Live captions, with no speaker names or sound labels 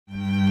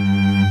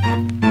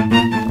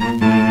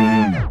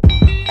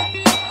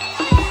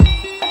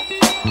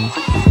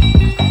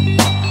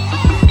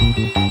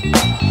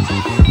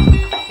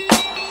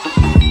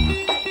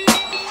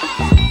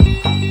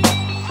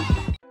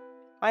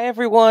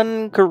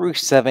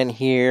Karush7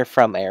 here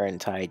from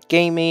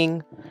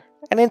ARRANTIDE-GAMING,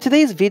 and in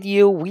today's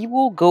video we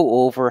will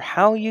go over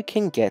how you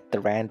can get the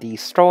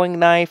Randy's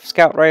sThrowingKnife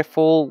Scout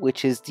Rifle,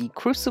 which is the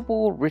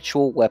Crucible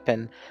ritual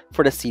weapon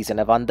for the Season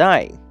of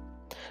Undying.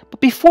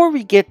 But before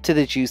we get to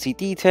the juicy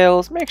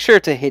details, make sure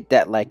to hit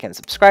that like and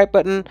subscribe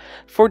button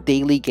for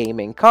daily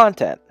gaming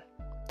content.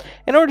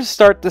 In order to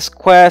start this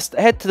quest,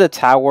 head to the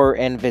tower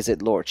and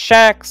visit Lord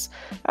Shaxx.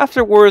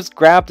 Afterwards,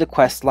 grab the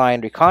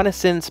questline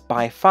Reconnaissance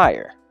by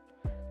Fire.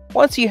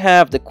 Once you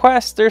have the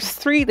quest, there's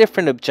 3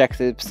 different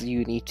objectives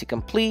you need to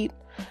complete.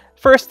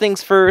 First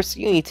things first,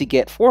 you need to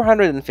get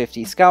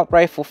 450 Scout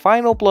Rifle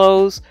Final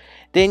Blows,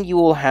 then you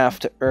will have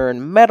to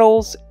earn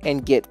medals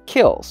and get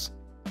kills.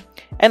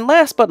 And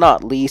last but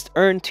not least,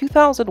 earn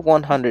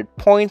 2,100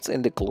 points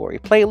in the Glory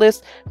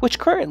playlist, which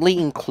currently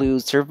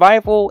includes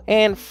Survival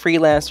and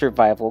Freelance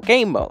Survival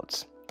game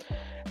modes.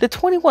 The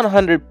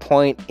 2,100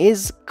 point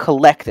is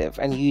collective,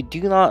 and you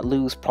do not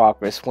lose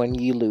progress when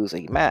you lose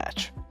a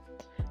match.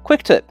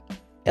 Quick tip,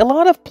 a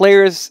lot of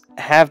players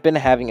have been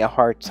having a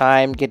hard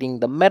time getting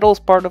the medals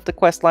part of the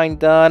questline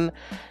done.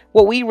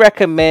 What we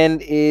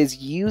recommend is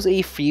use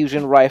a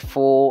fusion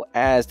rifle,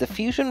 as the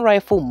fusion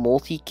rifle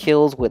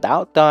multi-kills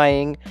without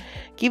dying,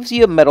 gives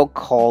you a medal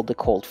called the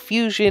Cold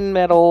Fusion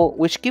medal,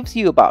 which gives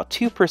you about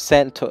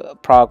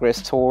 2%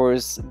 progress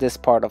towards this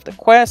part of the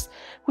quest,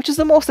 which is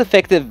the most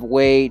effective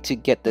way to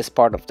get this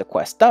part of the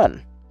quest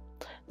done.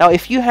 Now,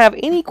 if you have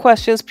any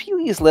questions,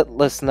 please let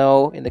us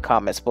know in the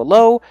comments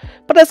below.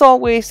 But as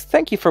always,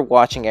 thank you for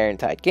watching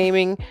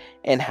ARRANTIDE-GAMING,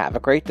 and have a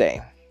great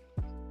day.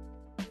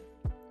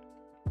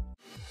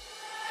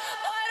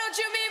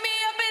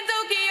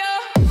 Tokyo.